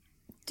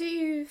Do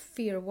you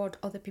fear what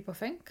other people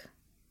think?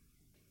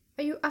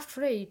 Are you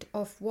afraid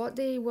of what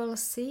they will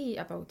say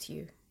about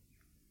you?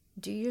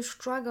 Do you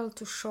struggle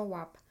to show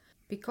up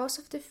because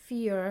of the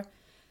fear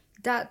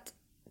that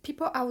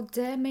people out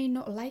there may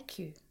not like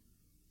you?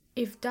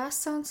 If that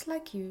sounds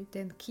like you,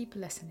 then keep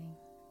listening.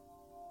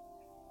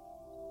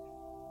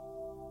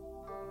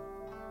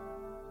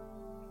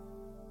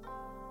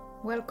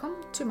 Welcome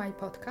to my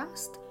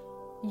podcast,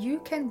 You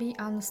Can Be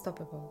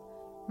Unstoppable.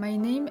 My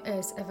name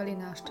is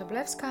Ewelina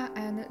Szczeblewska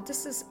and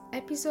this is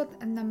episode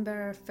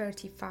number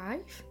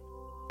 35,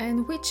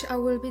 in which I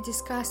will be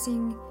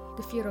discussing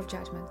the fear of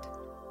judgment.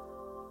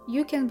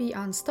 You Can Be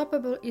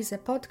Unstoppable is a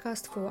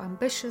podcast for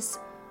ambitious,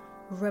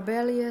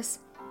 rebellious,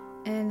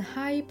 and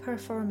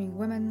high-performing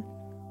women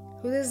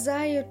who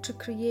desire to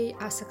create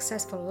a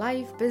successful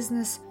life,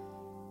 business,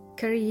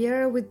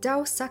 career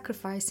without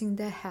sacrificing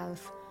their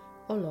health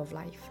or love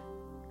life.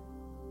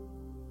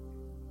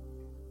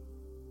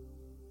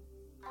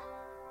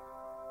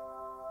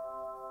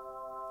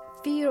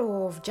 Fear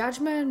of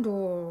judgment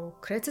or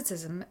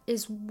criticism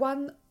is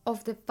one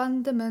of the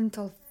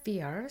fundamental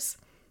fears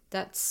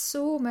that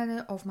so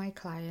many of my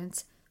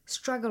clients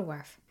struggle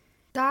with.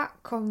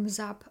 That comes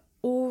up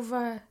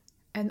over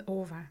and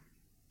over.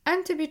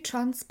 And to be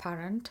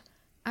transparent,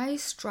 I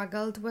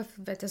struggled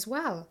with it as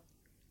well.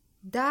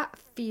 That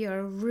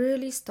fear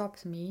really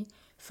stopped me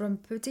from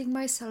putting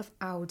myself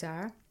out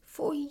there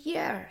for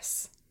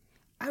years.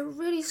 I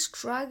really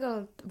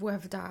struggled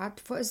with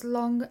that for as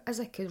long as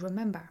I could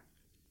remember.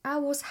 I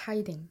was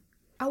hiding.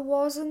 I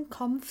wasn't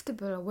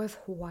comfortable with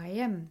who I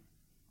am.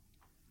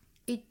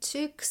 It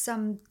took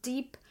some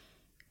deep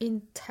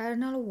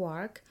internal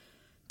work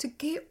to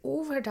get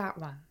over that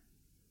one.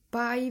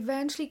 But I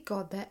eventually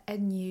got there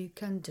and you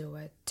can do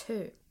it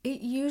too.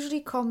 It usually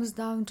comes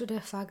down to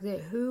the fact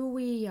that who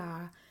we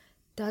are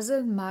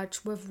doesn't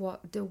match with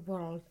what the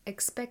world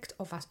expects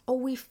of us, or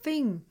we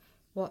think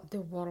what the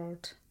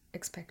world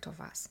expects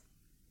of us.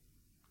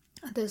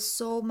 There's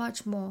so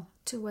much more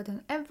to it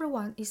and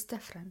everyone is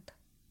different.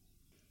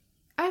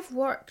 I've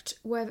worked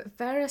with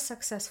very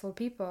successful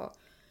people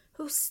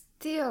who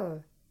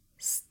still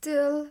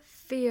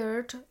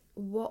feared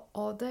what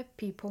other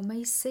people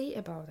may say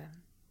about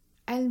them.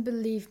 And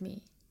believe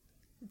me,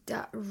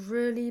 that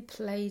really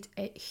played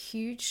a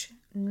huge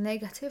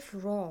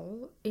negative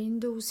role in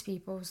those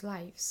people's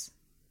lives.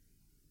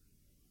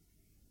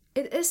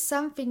 It is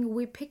something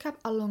we pick up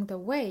along the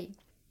way,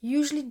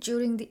 usually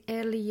during the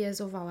early years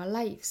of our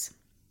lives.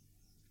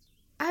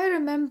 I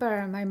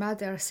remember my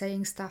mother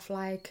saying stuff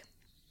like,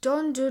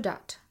 "Don't do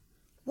that.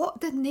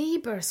 What the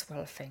neighbors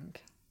will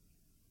think."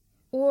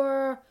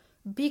 Or,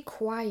 "Be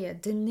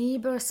quiet, the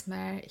neighbors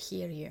may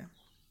hear you."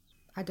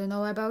 I don't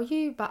know about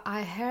you, but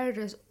I heard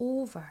this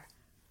over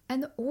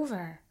and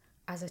over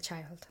as a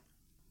child.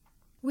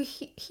 We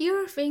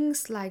hear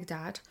things like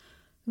that,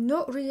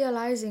 not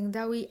realizing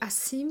that we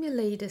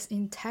assimilate this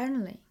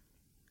internally.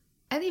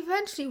 And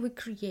eventually we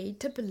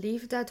create a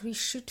belief that we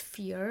should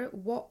fear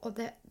what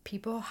other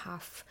people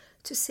have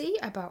to say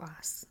about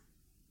us.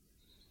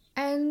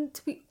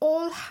 And we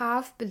all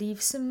have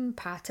beliefs and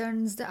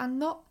patterns that are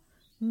not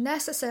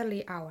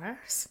necessarily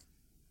ours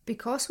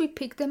because we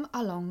picked them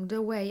along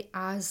the way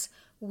as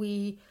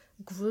we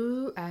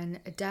grew and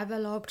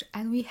developed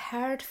and we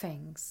heard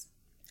things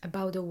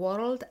about the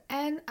world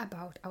and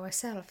about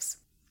ourselves.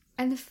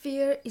 And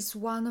fear is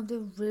one of the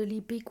really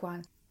big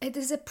ones. It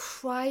is a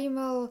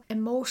primal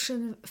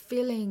emotion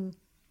feeling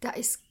that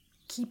is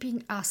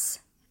keeping us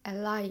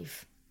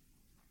alive.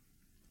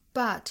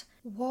 But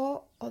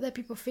what other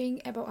people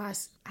think about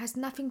us has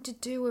nothing to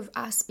do with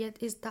us, yet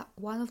is that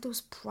one of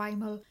those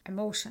primal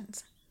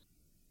emotions.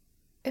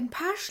 And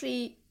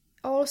partially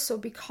also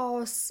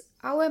because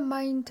our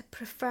mind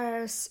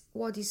prefers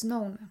what is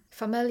known,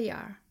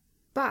 familiar.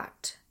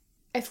 But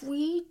if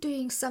we're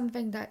doing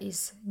something that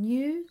is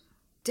new,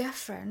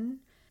 different,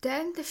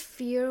 then the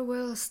fear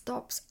will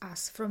stop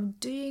us from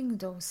doing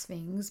those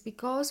things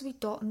because we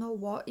don't know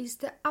what is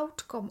the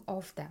outcome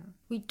of them.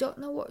 We don't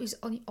know what is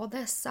on the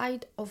other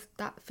side of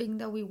that thing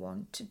that we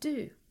want to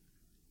do.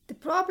 The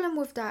problem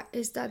with that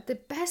is that the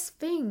best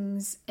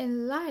things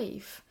in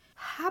life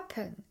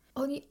happen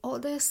on the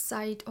other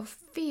side of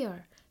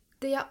fear.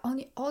 They are on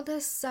the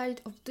other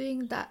side of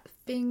doing that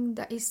thing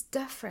that is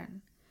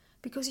different.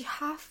 Because you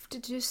have to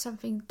do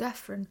something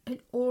different in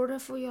order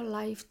for your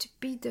life to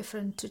be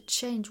different, to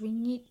change. We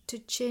need to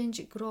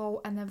change,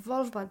 grow and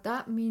evolve, but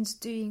that means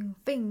doing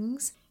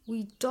things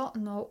we don't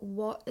know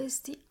what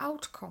is the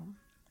outcome.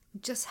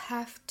 We just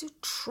have to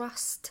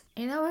trust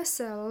in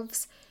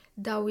ourselves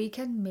that we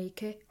can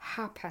make it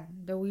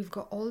happen, that we've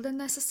got all the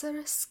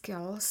necessary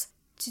skills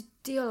to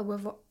deal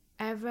with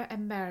whatever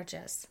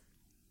emerges.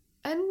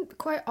 And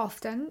quite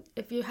often,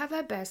 if you have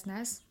a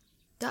business,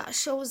 that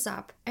shows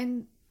up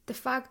in the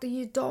fact that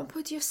you don't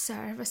put your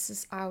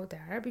services out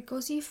there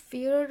because you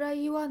fear that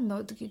you are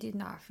not good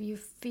enough. You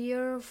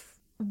fear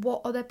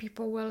what other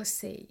people will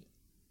say.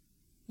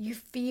 You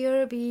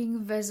fear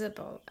being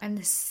visible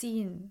and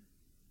seen.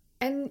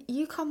 And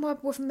you come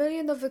up with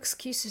millions of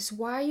excuses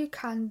why you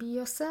can't be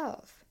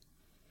yourself.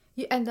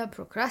 You end up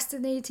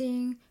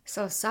procrastinating,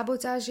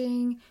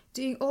 self-sabotaging,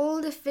 doing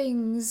all the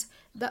things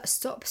that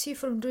stops you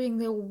from doing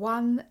the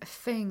one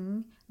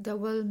thing that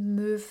will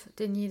move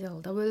the needle,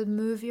 that will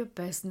move your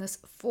business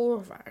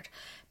forward.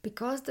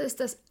 Because there's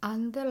this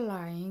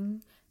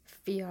underlying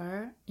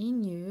fear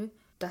in you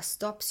that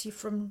stops you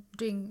from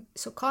doing.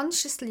 So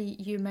consciously,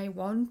 you may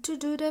want to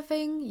do the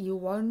thing, you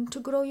want to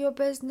grow your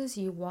business,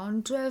 you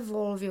want to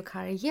evolve your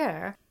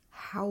career.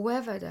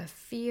 However, the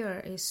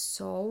fear is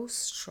so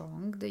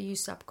strong that you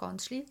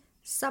subconsciously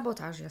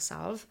sabotage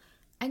yourself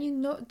and you're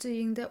not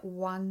doing the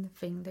one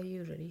thing that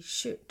you really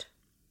should.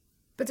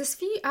 But there's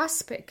few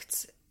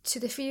aspects to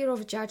the fear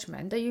of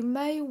judgment that you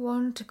may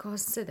want to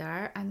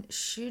consider and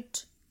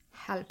should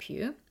help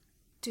you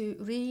to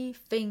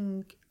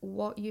rethink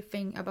what you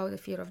think about the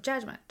fear of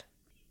judgment.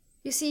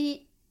 You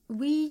see,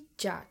 we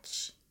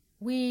judge,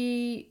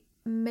 we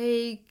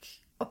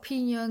make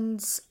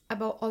opinions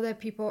about other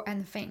people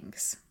and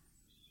things.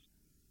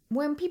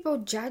 When people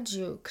judge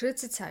you,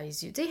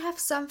 criticize you, they have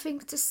something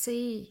to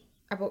say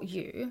about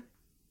you.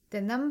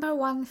 The number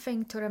one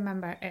thing to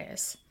remember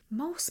is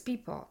most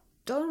people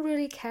don't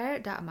really care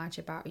that much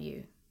about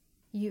you.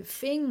 You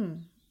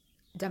think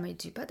they may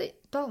do, but they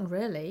don't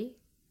really.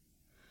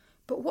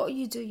 But what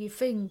you do, you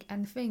think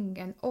and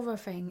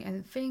overthink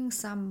and think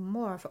some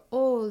more for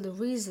all the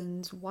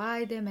reasons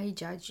why they may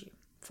judge you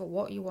for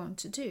what you want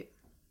to do.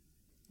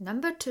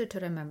 Number two to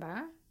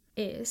remember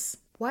is,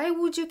 why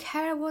would you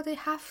care what they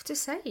have to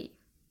say?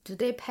 Do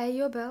they pay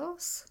your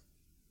bills?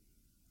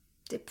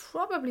 They're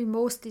probably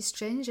mostly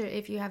stranger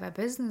if you have a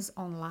business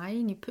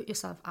online, you put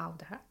yourself out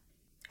there.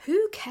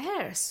 Who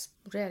cares,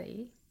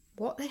 really,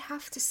 what they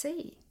have to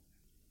say?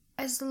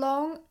 As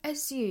long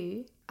as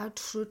you are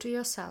true to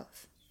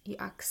yourself, you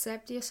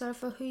accept yourself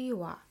for who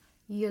you are,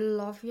 you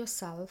love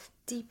yourself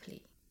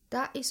deeply.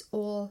 That is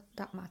all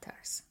that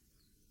matters.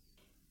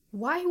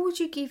 Why would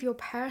you give your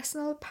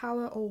personal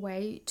power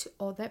away to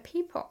other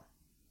people?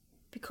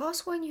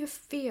 Because when you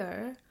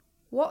fear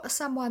what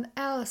someone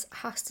else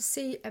has to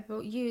say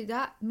about you,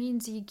 that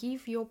means you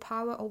give your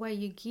power away,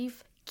 you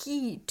give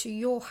key to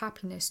your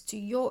happiness, to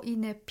your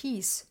inner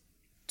peace,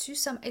 to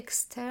some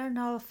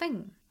external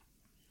thing.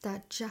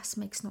 That just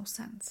makes no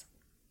sense.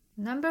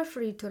 Number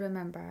three to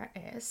remember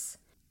is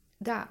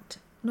that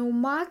no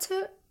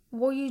matter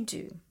what you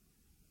do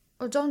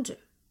or don't do,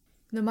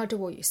 no matter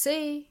what you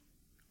say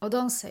or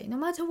don't say, no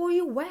matter what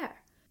you wear,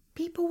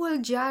 people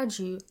will judge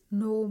you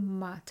no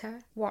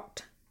matter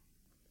what.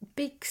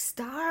 Big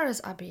stars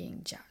are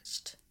being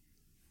judged.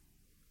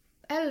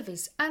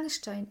 Elvis,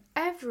 Einstein,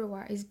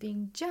 everywhere is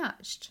being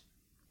judged.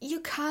 You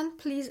can't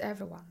please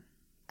everyone.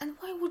 And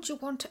why would you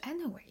want to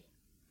anyway?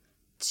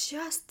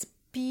 Just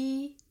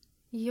be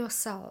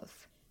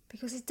yourself.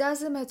 Because it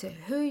doesn't matter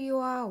who you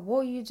are,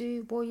 what you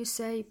do, what you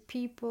say,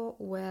 people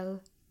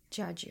will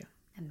judge you.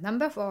 And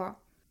number four,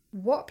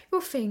 what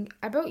people think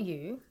about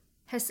you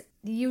has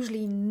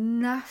usually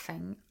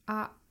nothing,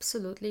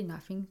 absolutely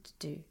nothing to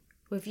do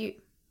with you.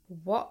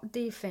 What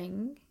they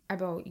think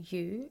about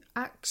you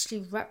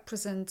actually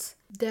represents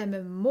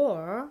them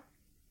more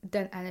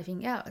than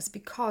anything else,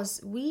 because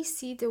we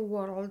see the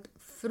world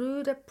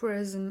through the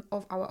prism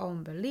of our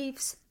own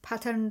beliefs,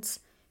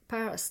 patterns,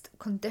 past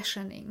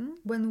conditioning.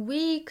 When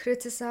we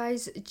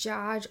criticize,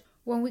 judge,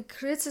 when we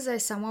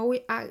criticize someone,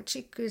 we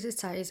actually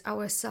criticize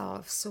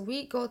ourselves. So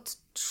we got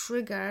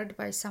triggered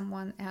by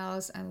someone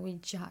else and we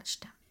judge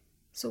them.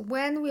 So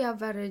when we are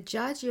very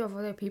judgy of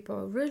other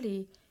people,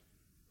 really,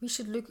 we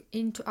should look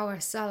into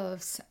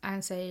ourselves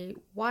and say,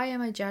 why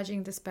am I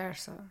judging this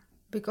person?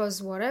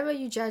 Because whatever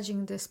you're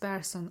judging this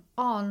person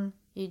on,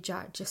 you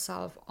judge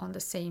yourself on the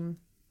same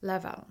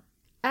level.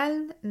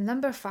 And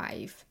number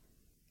five,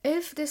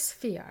 if this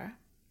fear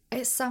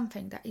is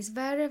something that is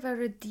very,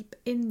 very deep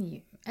in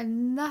you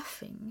and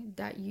nothing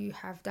that you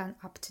have done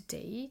up to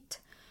date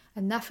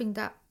and nothing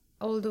that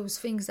all those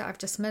things that I've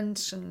just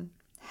mentioned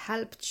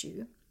helped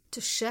you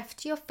to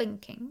shift your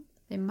thinking,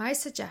 then my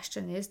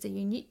suggestion is that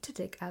you need to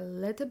dig a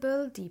little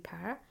bit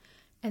deeper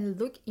and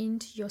look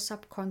into your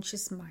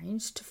subconscious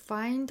mind to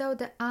find out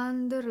the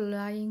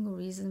underlying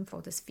reason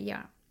for this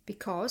fear.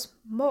 Because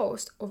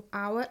most of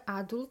our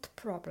adult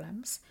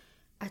problems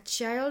are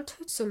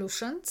childhood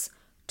solutions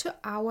to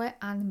our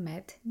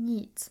unmet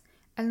needs.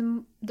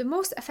 And the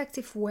most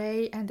effective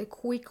way and the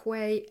quick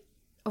way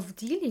of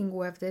dealing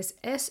with this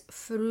is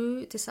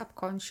through the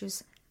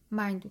subconscious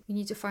mind. We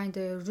need to find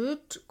the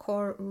root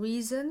core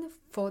reason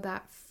for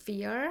that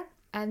fear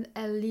and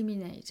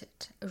eliminate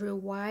it.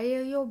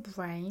 Rewire your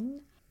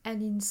brain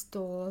and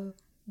install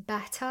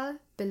better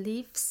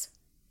beliefs,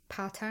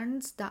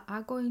 patterns that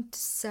are going to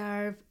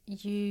serve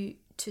you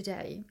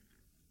today.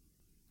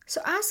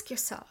 So ask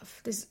yourself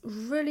this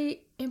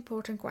really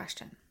important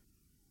question.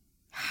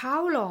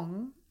 How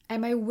long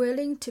am I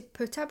willing to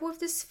put up with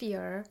this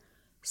fear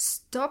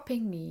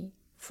stopping me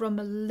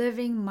from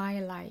living my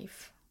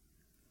life,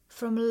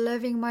 from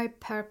living my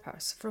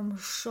purpose, from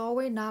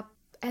showing up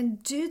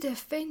and do the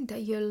thing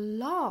that you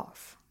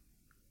love?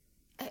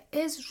 It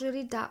is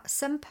really that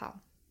simple.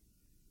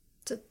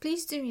 So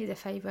please do me the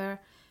favor,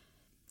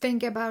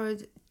 think about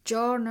it,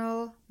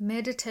 journal,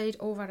 meditate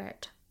over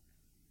it.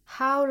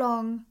 How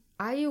long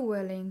are you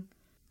willing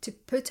to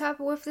put up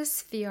with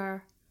this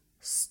fear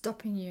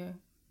stopping you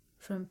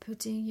from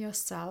putting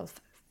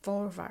yourself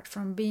forward,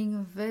 from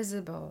being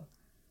visible,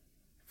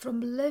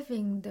 from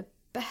living the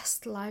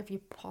best life you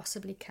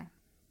possibly can?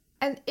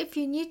 And if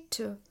you need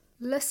to,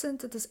 listen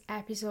to this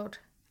episode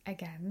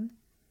again.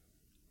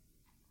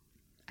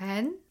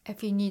 And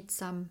if you need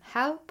some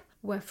help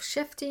with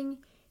shifting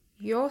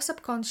your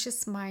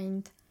subconscious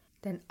mind,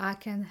 then I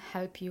can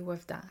help you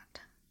with that.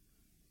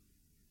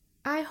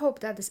 I hope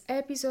that this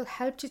episode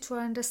helped you to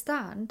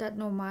understand that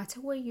no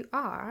matter where you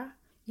are,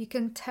 you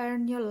can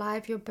turn your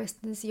life, your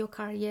business, your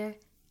career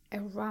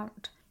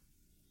around.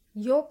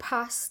 Your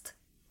past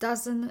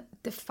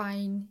doesn't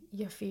define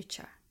your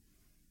future.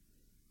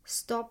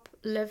 Stop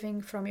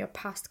living from your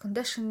past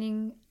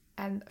conditioning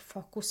and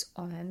focus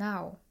on it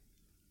now.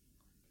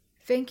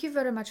 Thank you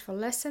very much for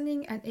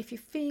listening, and if you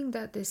think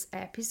that this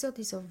episode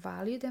is of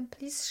value, then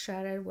please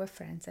share it with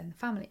friends and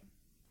family.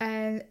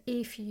 And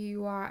if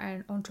you are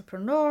an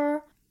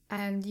entrepreneur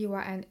and you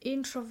are an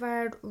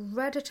introvert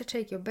ready to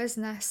take your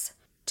business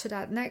to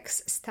that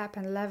next step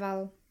and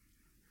level,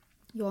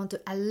 you want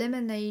to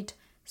eliminate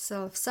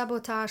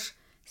self-sabotage,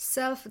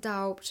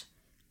 self-doubt,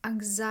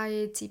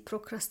 anxiety,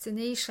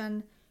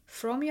 procrastination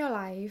from your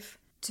life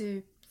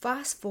to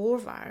fast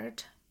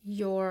forward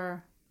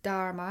your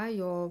dharma,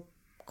 your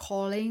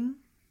calling,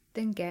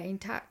 then get in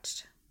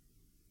touch.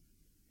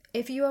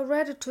 If you are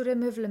ready to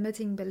remove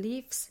limiting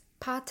beliefs,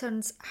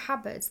 patterns,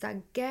 habits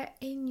that get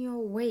in your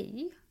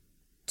way,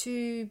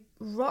 to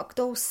rock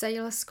those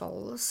sales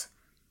goals,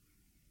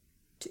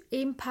 to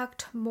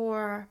impact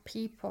more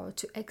people,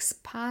 to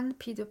expand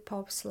Peter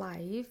Pop's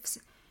lives,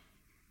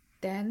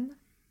 then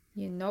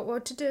you know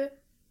what to do.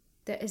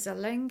 There is a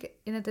link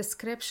in the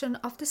description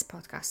of this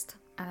podcast,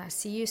 and I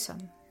see you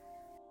soon.